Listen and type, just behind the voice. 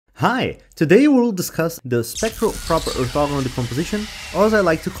Hi! Today we will discuss the spectral proper orthogonal decomposition, or as I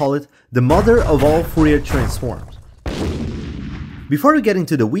like to call it, the mother of all Fourier transforms. Before we get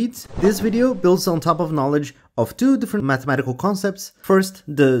into the weeds, this video builds on top of knowledge of two different mathematical concepts. First,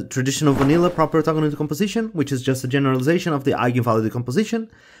 the traditional vanilla proper orthogonal decomposition, which is just a generalization of the eigenvalue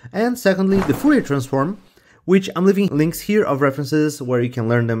decomposition, and secondly, the Fourier transform, which I'm leaving links here of references where you can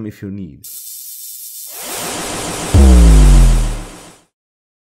learn them if you need.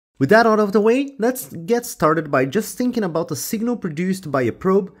 With that out of the way, let's get started by just thinking about a signal produced by a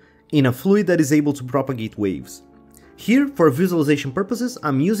probe in a fluid that is able to propagate waves. Here, for visualization purposes,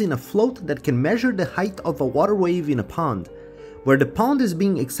 I'm using a float that can measure the height of a water wave in a pond, where the pond is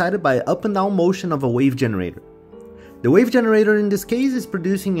being excited by up and down motion of a wave generator. The wave generator in this case is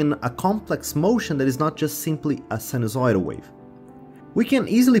producing a complex motion that is not just simply a sinusoidal wave. We can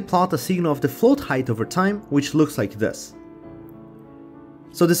easily plot a signal of the float height over time, which looks like this.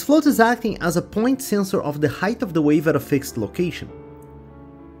 So this float is acting as a point sensor of the height of the wave at a fixed location.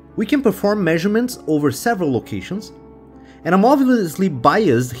 We can perform measurements over several locations, and I'm obviously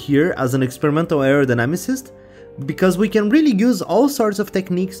biased here as an experimental aerodynamicist because we can really use all sorts of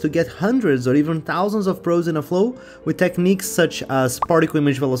techniques to get hundreds or even thousands of probes in a flow with techniques such as particle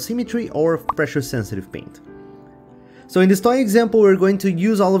image velocimetry or pressure sensitive paint. So in this toy example, we're going to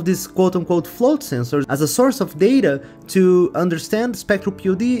use all of these quote-unquote float sensors as a source of data to understand spectral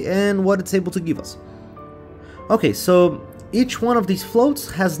POD and what it's able to give us. Okay, so each one of these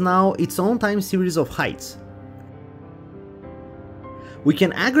floats has now its own time series of heights. We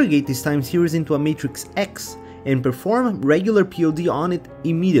can aggregate this time series into a matrix X and perform regular POD on it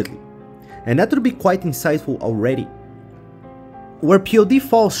immediately. And that would be quite insightful already. Where POD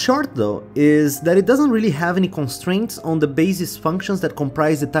falls short though is that it doesn't really have any constraints on the basis functions that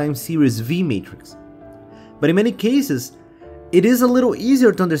comprise the time series V matrix. But in many cases, it is a little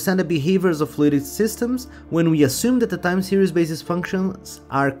easier to understand the behaviors of fluidic systems when we assume that the time series basis functions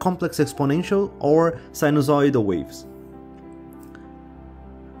are complex exponential or sinusoidal waves.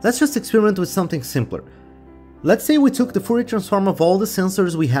 Let's just experiment with something simpler. Let's say we took the Fourier transform of all the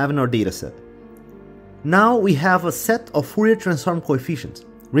sensors we have in our dataset. Now we have a set of Fourier transform coefficients.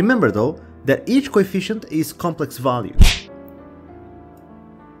 Remember though, that each coefficient is complex value.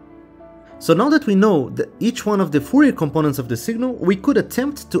 So now that we know that each one of the Fourier components of the signal, we could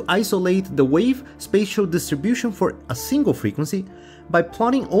attempt to isolate the wave spatial distribution for a single frequency by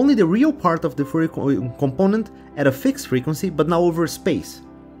plotting only the real part of the Fourier component at a fixed frequency, but now over space.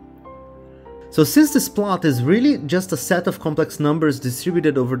 So since this plot is really just a set of complex numbers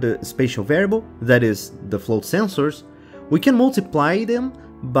distributed over the spatial variable, that is, the float sensors, we can multiply them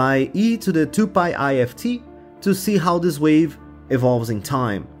by e to the 2 pi ift to see how this wave evolves in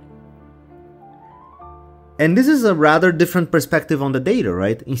time. And this is a rather different perspective on the data,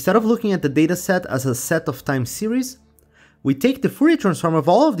 right? Instead of looking at the data set as a set of time series, we take the Fourier transform of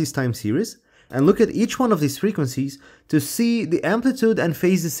all of these time series and look at each one of these frequencies to see the amplitude and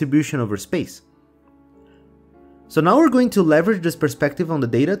phase distribution over space. So now we're going to leverage this perspective on the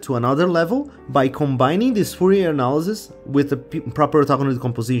data to another level by combining this Fourier analysis with the proper orthogonal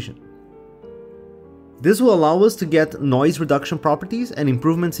decomposition. This will allow us to get noise reduction properties and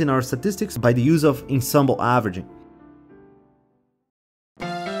improvements in our statistics by the use of ensemble averaging.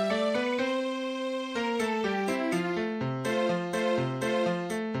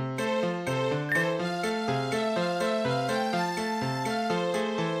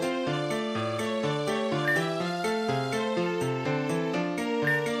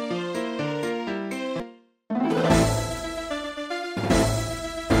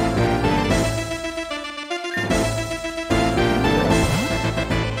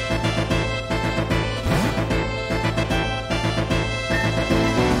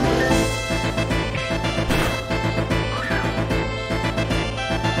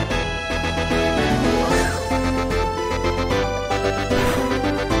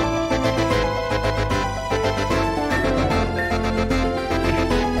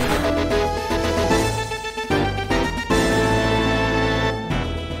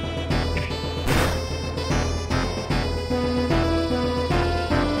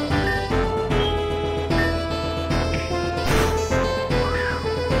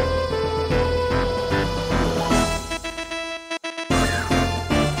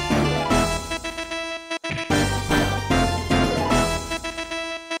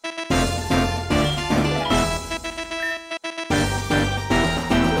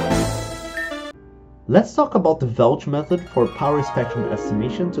 Let's talk about the Welch method for power spectrum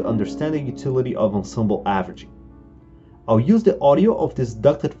estimation to understand the utility of ensemble averaging. I'll use the audio of this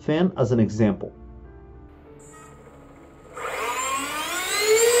ducted fan as an example.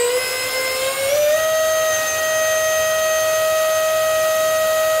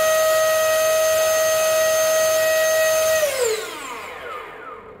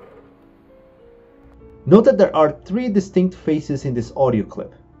 Note that there are three distinct phases in this audio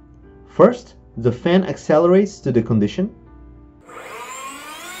clip. First, the fan accelerates to the condition.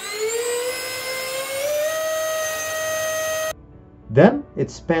 Then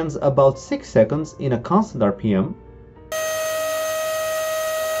it spans about 6 seconds in a constant RPM.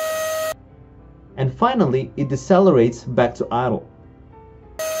 And finally, it decelerates back to idle.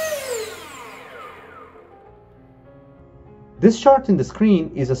 This chart in the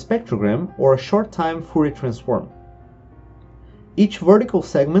screen is a spectrogram or a short-time Fourier transform. Each vertical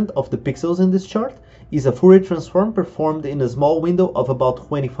segment of the pixels in this chart is a Fourier transform performed in a small window of about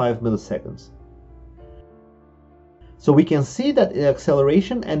 25 milliseconds. So we can see that the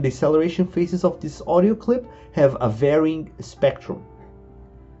acceleration and deceleration phases of this audio clip have a varying spectrum.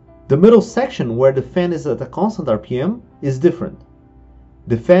 The middle section, where the fan is at a constant RPM, is different.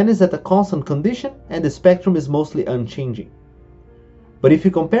 The fan is at a constant condition and the spectrum is mostly unchanging. But if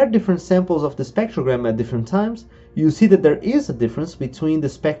you compare different samples of the spectrogram at different times, you see that there is a difference between the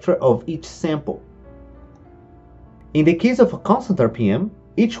spectra of each sample. In the case of a constant RPM,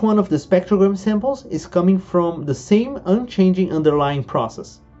 each one of the spectrogram samples is coming from the same unchanging underlying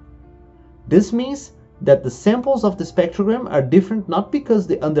process. This means that the samples of the spectrogram are different not because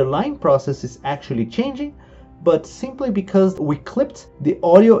the underlying process is actually changing, but simply because we clipped the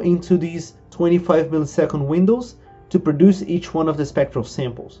audio into these 25 millisecond windows to produce each one of the spectral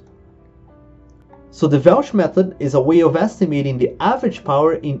samples. So the Welch method is a way of estimating the average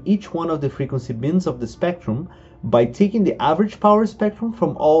power in each one of the frequency bins of the spectrum by taking the average power spectrum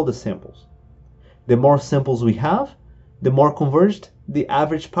from all the samples. The more samples we have, the more converged the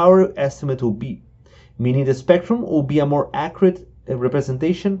average power estimate will be, meaning the spectrum will be a more accurate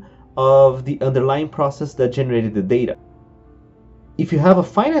representation of the underlying process that generated the data. If you have a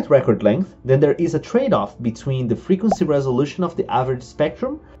finite record length, then there is a trade-off between the frequency resolution of the average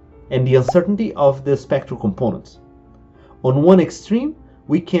spectrum and the uncertainty of the spectral components. On one extreme,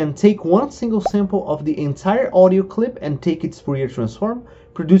 we can take one single sample of the entire audio clip and take its Fourier transform,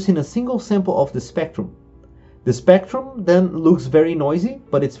 producing a single sample of the spectrum. The spectrum then looks very noisy,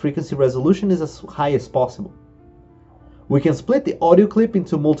 but its frequency resolution is as high as possible. We can split the audio clip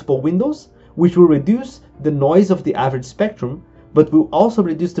into multiple windows, which will reduce the noise of the average spectrum, but will also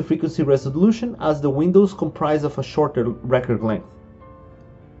reduce the frequency resolution as the windows comprise of a shorter record length.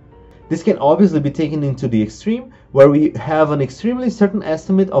 This can obviously be taken into the extreme, where we have an extremely certain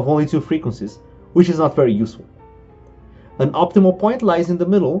estimate of only two frequencies, which is not very useful. An optimal point lies in the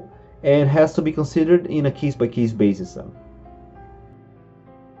middle and has to be considered in a case-by-case basis then.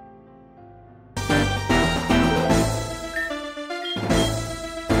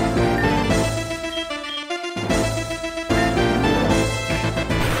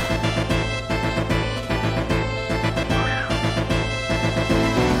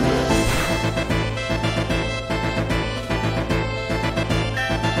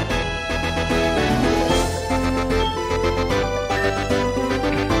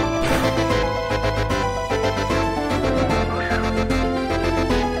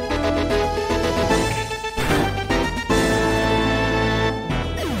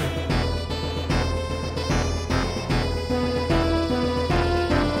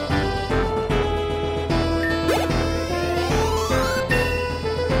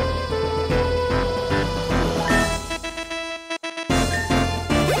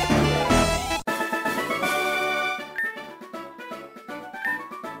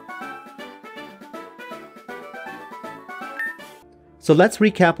 So let's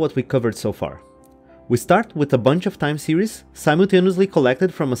recap what we covered so far. We start with a bunch of time series simultaneously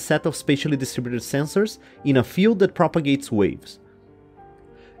collected from a set of spatially distributed sensors in a field that propagates waves.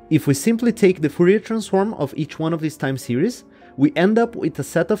 If we simply take the Fourier transform of each one of these time series, we end up with a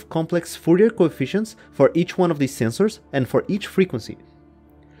set of complex Fourier coefficients for each one of these sensors and for each frequency.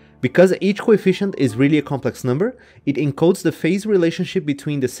 Because each coefficient is really a complex number, it encodes the phase relationship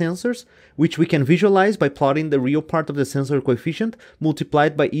between the sensors, which we can visualize by plotting the real part of the sensor coefficient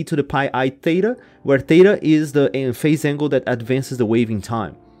multiplied by e to the pi I theta, where theta is the phase angle that advances the wave in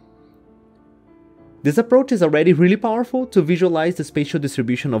time. This approach is already really powerful to visualize the spatial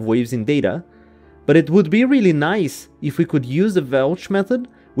distribution of waves in data, but it would be really nice if we could use the Welch method,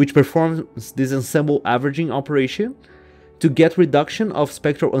 which performs this ensemble averaging operation, to get reduction of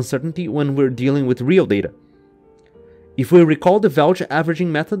spectral uncertainty when we're dealing with real data. If we recall the Welch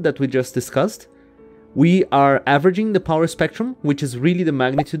averaging method that we just discussed, we are averaging the power spectrum, which is really the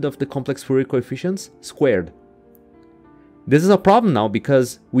magnitude of the complex Fourier coefficients, squared. This is a problem now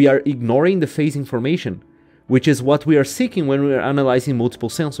because we are ignoring the phase information, which is what we are seeking when we are analyzing multiple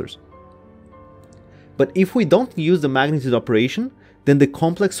sensors. But if we don't use the magnitude operation, then the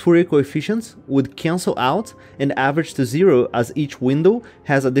complex Fourier coefficients would cancel out and average to 0 as each window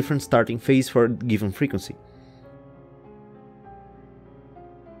has a different starting phase for a given frequency.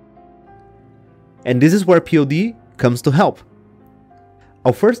 And this is where POD comes to help.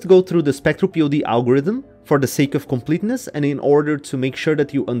 I'll first go through the Spectral POD algorithm for the sake of completeness and in order to make sure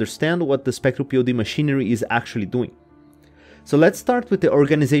that you understand what the Spectral POD machinery is actually doing. So let's start with the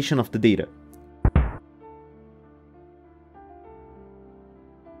organization of the data.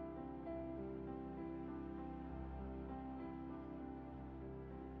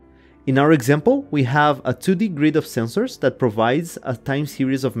 In our example, we have a 2D grid of sensors that provides a time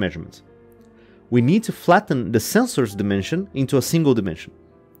series of measurements. We need to flatten the sensor's dimension into a single dimension.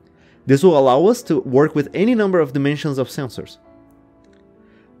 This will allow us to work with any number of dimensions of sensors.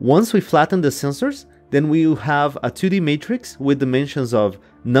 Once we flatten the sensors, then we will have a 2D matrix with dimensions of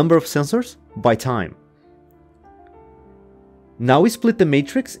number of sensors by time. Now we split the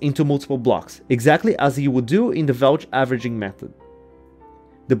matrix into multiple blocks, exactly as you would do in the Welch averaging method.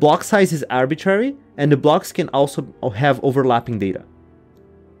 The block size is arbitrary, and the blocks can also have overlapping data.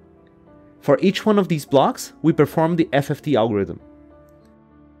 For each one of these blocks, we perform the FFT algorithm.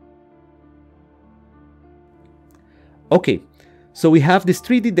 Okay, so we have this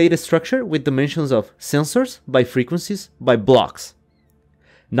 3D data structure with dimensions of sensors by frequencies by blocks.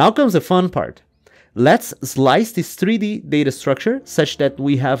 Now comes the fun part. Let's slice this 3D data structure such that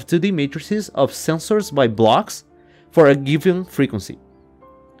we have 2D matrices of sensors by blocks for a given frequency.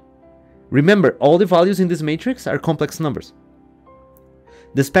 Remember, all the values in this matrix are complex numbers.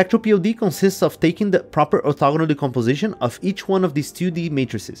 The Spectral POD consists of taking the proper orthogonal decomposition of each one of these 2D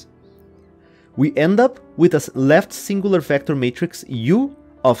matrices. We end up with a left singular vector matrix U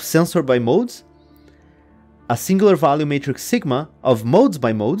of sensor by modes, a singular value matrix sigma of modes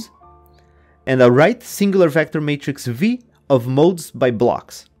by modes, and a right singular vector matrix V of modes by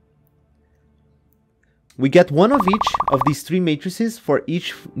blocks. We get one of each of these three matrices for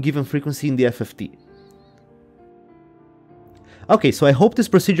each given frequency in the FFT. Okay, so I hope this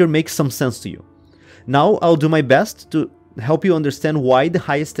procedure makes some sense to you. Now I'll do my best to help you understand why the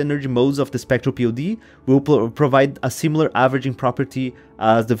highest energy modes of the Spectral POD will provide a similar averaging property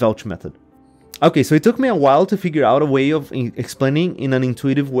as the Welch method. Okay, so it took me a while to figure out a way of explaining in an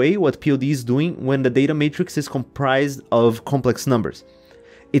intuitive way what POD is doing when the data matrix is comprised of complex numbers.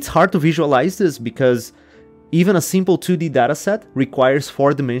 It's hard to visualize this because even a simple 2D dataset requires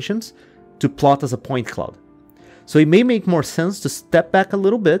 4 dimensions to plot as a point cloud. So it may make more sense to step back a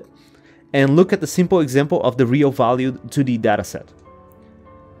little bit and look at the simple example of the real valued 2D dataset.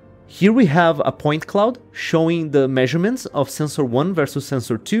 Here we have a point cloud showing the measurements of sensor 1 versus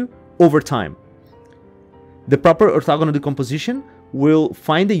sensor 2 over time. The proper orthogonal decomposition will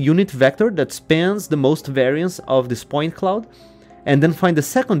find a unit vector that spans the most variance of this point cloud and then find the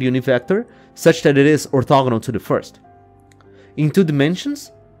second unit vector such that it is orthogonal to the first. In 2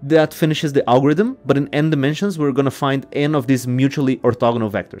 dimensions, that finishes the algorithm, but in n dimensions we're going to find n of these mutually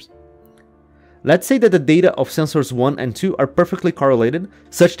orthogonal vectors. Let's say that the data of sensors 1 and 2 are perfectly correlated,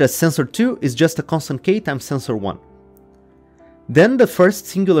 such that sensor 2 is just a constant k times sensor 1. Then the first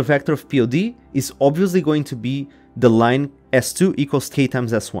singular vector of POD is obviously going to be the line S2 equals k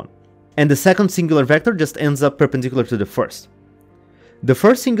times S1. And the second singular vector just ends up perpendicular to the first. The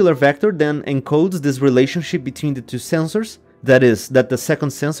first singular vector then encodes this relationship between the two sensors, that is, that the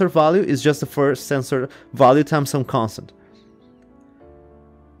second sensor value is just the first sensor value times some constant.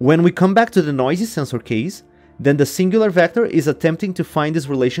 When we come back to the noisy sensor case, then the singular vector is attempting to find this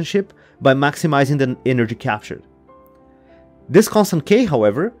relationship by maximizing the energy captured. This constant k,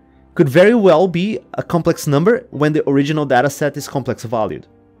 however, could very well be a complex number when the original dataset is complex valued.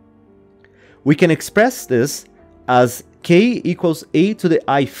 We can express this as k equals a to the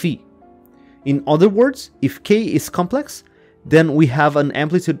I phi. In other words, if k is complex, then we have an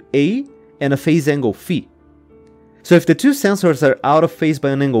amplitude a and a phase angle phi. So if the two sensors are out of phase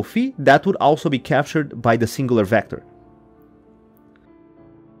by an angle phi, that would also be captured by the singular vector.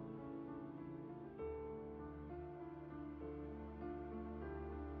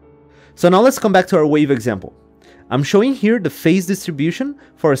 So now let's come back to our wave example. I'm showing here the phase distribution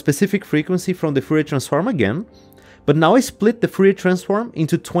for a specific frequency from the Fourier Transform again, but now I split the Fourier Transform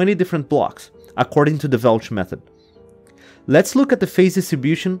into 20 different blocks, according to the Welch method. Let's look at the phase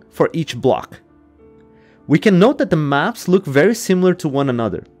distribution for each block. We can note that the maps look very similar to one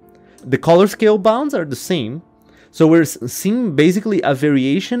another. The color scale bounds are the same, so we're seeing basically a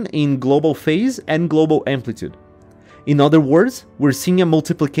variation in global phase and global amplitude. In other words, we're seeing a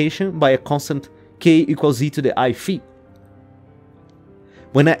multiplication by a constant k equals e to the I phi.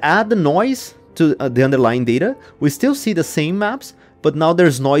 When I add the noise to the underlying data, we still see the same maps, but now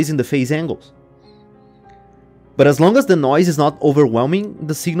there's noise in the phase angles. But as long as the noise is not overwhelming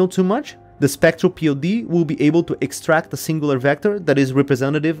the signal too much, the spectral POD will be able to extract a singular vector that is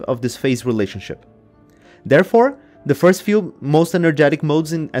representative of this phase relationship. Therefore, the first few most energetic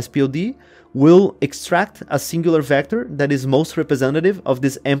modes in SPOD will extract a singular vector that is most representative of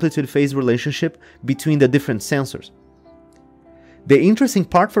this amplitude-phase relationship between the different sensors. The interesting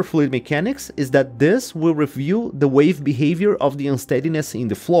part for fluid mechanics is that this will reveal the wave behavior of the unsteadiness in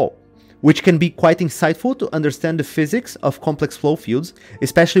the flow, which can be quite insightful to understand the physics of complex flow fields,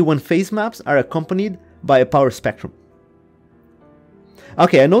 especially when phase maps are accompanied by a power spectrum.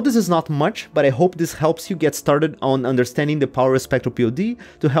 Okay, I know this is not much, but I hope this helps you get started on understanding the power of spectral POD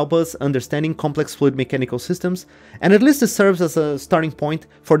to help us understanding complex fluid mechanical systems, and at least it serves as a starting point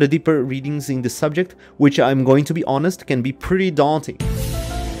for the deeper readings in this subject, which I'm going to be honest, can be pretty daunting.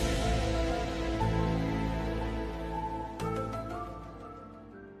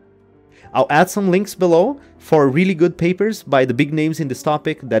 I'll add some links below for really good papers by the big names in this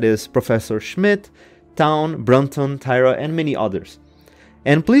topic, that is Professor Schmidt, Towne, Brunton, Tyra, and many others.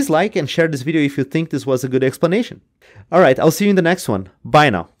 And please like and share this video if you think this was a good explanation. Alright, I'll see you in the next one.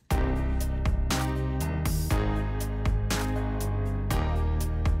 Bye now.